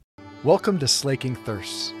Welcome to Slaking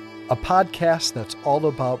Thirsts, a podcast that's all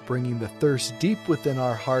about bringing the thirst deep within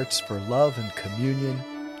our hearts for love and communion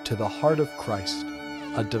to the heart of Christ,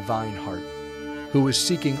 a divine heart, who is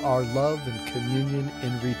seeking our love and communion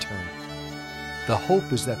in return. The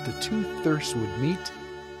hope is that the two thirsts would meet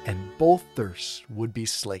and both thirsts would be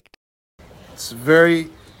slaked. It's very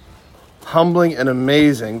humbling and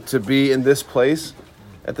amazing to be in this place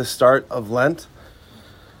at the start of Lent.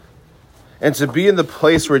 And to be in the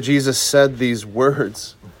place where Jesus said these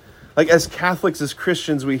words. Like, as Catholics, as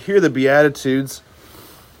Christians, we hear the Beatitudes,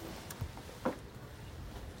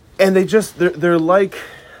 and they're like,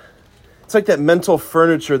 it's like that mental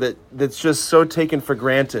furniture that's just so taken for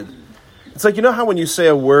granted. It's like, you know how when you say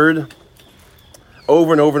a word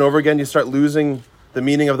over and over and over again, you start losing the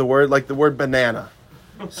meaning of the word? Like the word banana.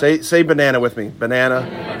 Say banana with me. Banana,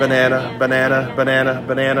 banana, banana, banana,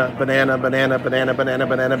 banana, banana, banana, banana,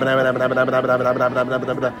 banana, banana, banana, banana,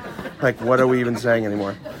 banana. Like, what are we even saying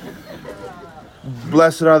anymore?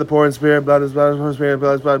 Blessed are the poor in spirit, blood is blood, Holy Spirit,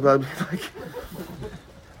 blood is blood, blood.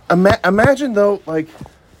 Like, imagine though,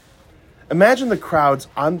 imagine the crowds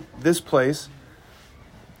on this place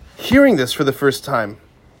hearing this for the first time.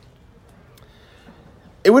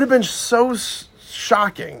 It would have been so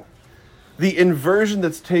shocking. The inversion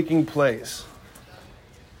that's taking place.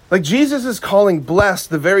 Like, Jesus is calling blessed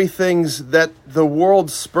the very things that the world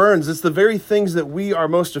spurns. It's the very things that we are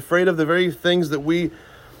most afraid of, the very things that we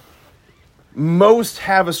most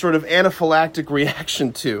have a sort of anaphylactic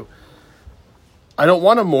reaction to. I don't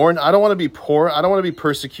want to mourn. I don't want to be poor. I don't want to be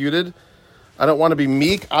persecuted. I don't want to be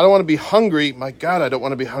meek. I don't want to be hungry. My God, I don't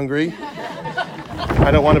want to be hungry. I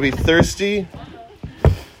don't want to be thirsty.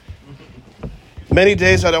 Many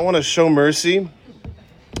days I don't want to show mercy.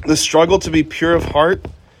 The struggle to be pure of heart.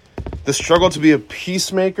 The struggle to be a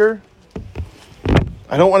peacemaker.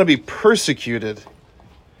 I don't want to be persecuted.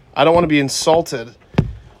 I don't want to be insulted.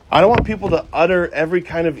 I don't want people to utter every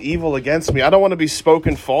kind of evil against me. I don't want to be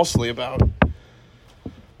spoken falsely about.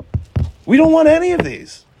 We don't want any of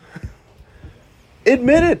these.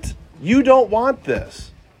 Admit it. You don't want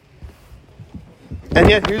this. And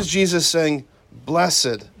yet here's Jesus saying,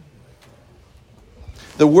 blessed.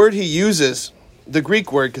 The word he uses, the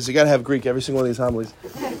Greek word, because you got to have Greek every single one of these homilies,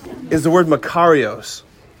 is the word makarios.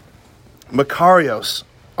 Makarios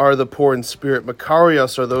are the poor in spirit.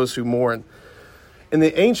 Makarios are those who mourn. In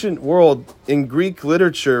the ancient world, in Greek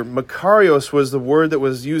literature, makarios was the word that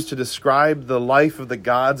was used to describe the life of the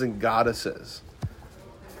gods and goddesses.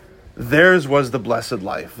 Theirs was the blessed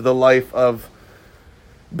life, the life of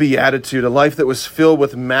beatitude, a life that was filled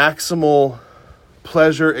with maximal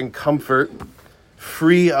pleasure and comfort,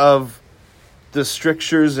 free of the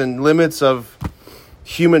strictures and limits of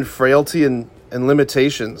human frailty and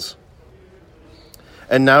limitations.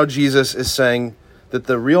 And now Jesus is saying that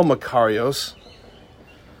the real Makarios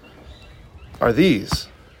are these.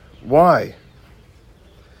 Why?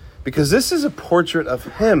 Because this is a portrait of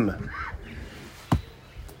him.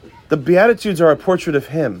 The Beatitudes are a portrait of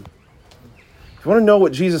him. If you want to know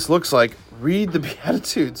what Jesus looks like, read the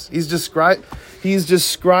Beatitudes. He's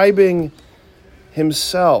describing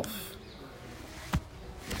himself.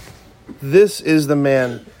 This is the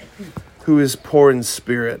man who is poor in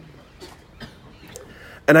spirit.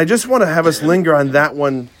 And I just want to have us linger on that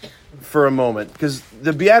one for a moment, because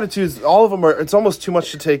the Beatitudes, all of them it's almost too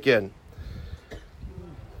much to take in.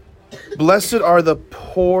 Blessed are the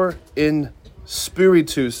poor in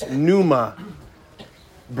spiritus, pneuma,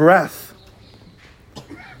 breath.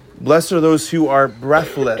 Blessed are those who are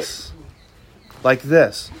breathless, like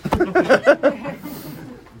this.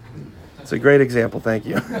 It's a great example, thank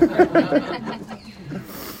you.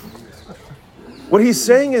 What he's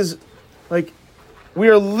saying is, like, we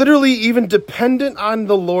are literally even dependent on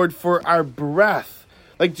the Lord for our breath.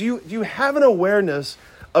 Like, do you have an awareness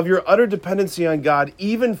of your utter dependency on God,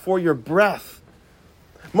 even for your breath?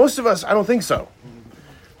 Most of us, I don't think so.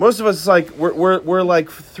 Most of us, like, we're like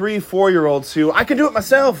 3-4-year-olds who, I can do it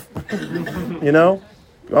myself. You know?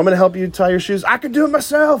 I'm going to help you tie your shoes. I can do it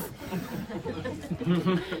myself.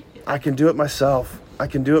 I can do it myself. I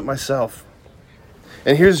can do it myself.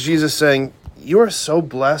 And here's Jesus saying, you are so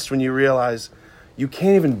blessed when you realize you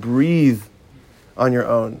can't even breathe on your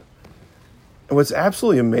own. And what's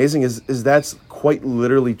absolutely amazing is that's quite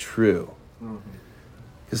literally true.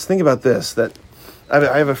 Because think about this, that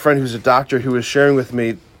I have a friend who's a doctor who was sharing with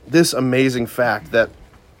me this amazing fact that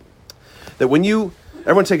when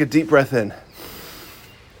everyone take a deep breath in,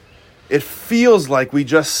 it feels like we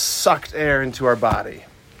just sucked air into our body.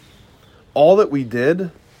 All that we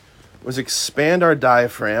did was expand our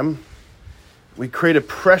diaphragm. We create a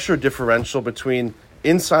pressure differential between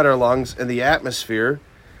inside our lungs and the atmosphere,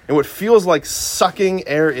 And what feels like sucking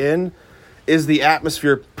air in is the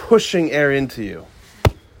atmosphere pushing air into you.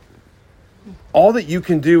 All that you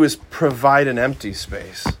can do is provide an empty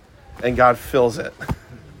space, and God fills it.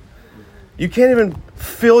 You can't even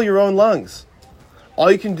fill your own lungs.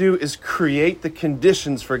 All you can do is create the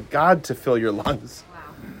conditions for God to fill your lungs. Wow.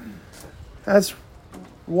 That's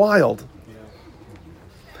wild.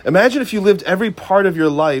 Imagine if you lived every part of your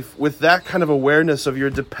life with that kind of awareness of your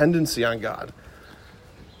dependency on God.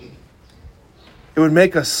 It would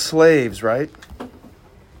make us slaves, right?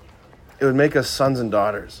 It would make us sons and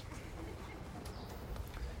daughters.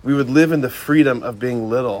 We would live in the freedom of being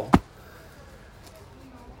little.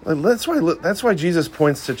 That's why Jesus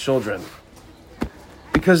points to children.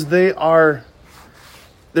 Because they're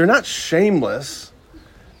not shameless.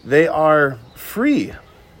 They are free. You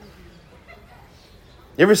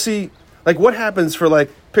ever see, what happens for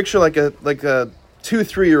picture like a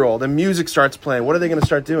 2-3-year-old and music starts playing. What are they going to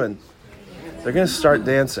start doing? They're going to start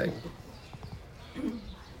dancing.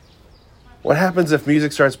 What happens if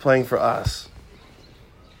music starts playing for us?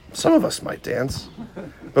 Some of us might dance,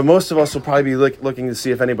 but most of us will probably be looking to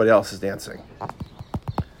see if anybody else is dancing.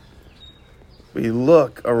 We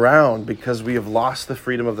look around because we have lost the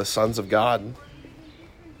freedom of the sons of God.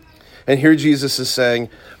 And here Jesus is saying,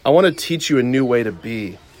 I want to teach you a new way to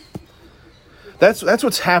be. That's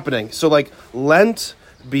what's happening. So Lent,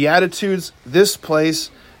 Beatitudes, this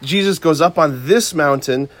place, Jesus goes up on this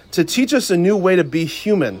mountain to teach us a new way to be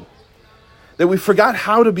human. That we forgot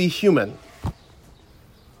how to be human.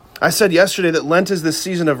 I said yesterday that Lent is this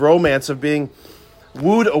season of romance, of being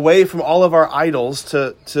wooed away from all of our idols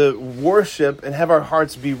to worship and have our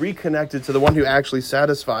hearts be reconnected to the one who actually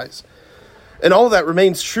satisfies. And all of that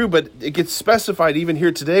remains true, but it gets specified even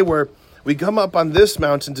here today where we come up on this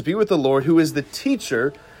mountain to be with the Lord, who is the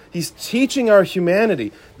teacher. He's teaching our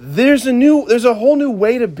humanity. There's a whole new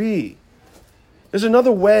way to be. There's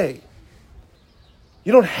another way.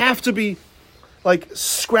 You don't have to be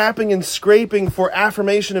scrapping and scraping for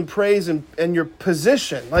affirmation and praise and your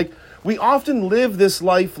position. We often live this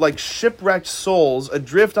life like shipwrecked souls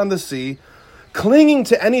adrift on the sea, clinging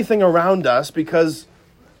to anything around us because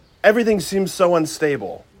everything seems so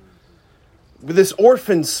unstable. With this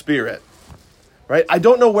orphan spirit, right? I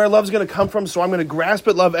don't know where love's going to come from, so I'm going to grasp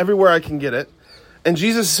at love everywhere I can get it. And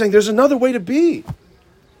Jesus is saying, there's another way to be.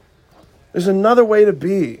 There's another way to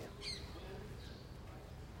be.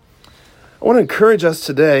 I want to encourage us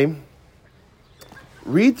today,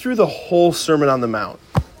 read through the whole Sermon on the Mount.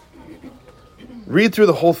 Read through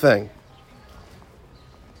the whole thing.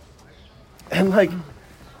 And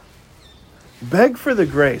beg for the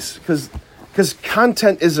grace, because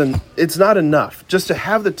content it's not enough. Just to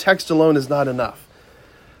have the text alone is not enough.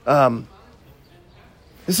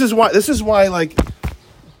 This is why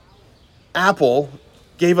Apple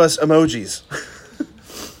gave us emojis.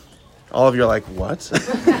 All of you are like, what?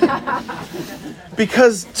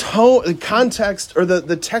 Because context, or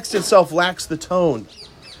the text itself lacks the tone.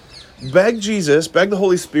 Beg Jesus, beg the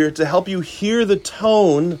Holy Spirit to help you hear the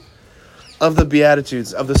tone of the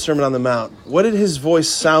Beatitudes, of the Sermon on the Mount. What did his voice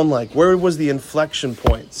sound like? Where was the inflection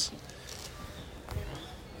points?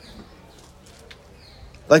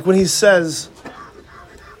 When he says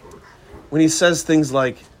things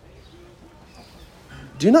like,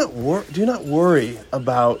 do not worry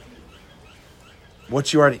about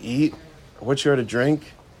what you are to eat, or what you are to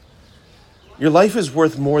drink. Your life is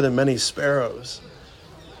worth more than many sparrows.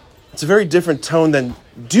 It's a very different tone than,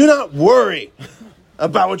 do not worry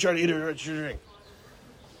about what you are to eat or what you drink.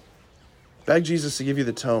 Beg Jesus to give you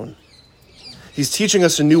the tone. He's teaching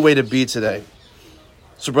us a new way to be today.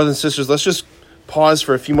 So brothers and sisters, let's just pause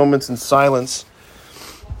for a few moments in silence.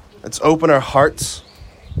 Let's open our hearts.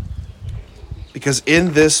 Because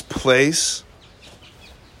in this place,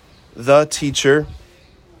 the teacher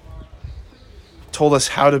told us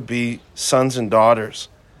how to be sons and daughters,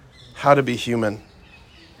 how to be human.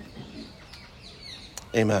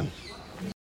 Amen.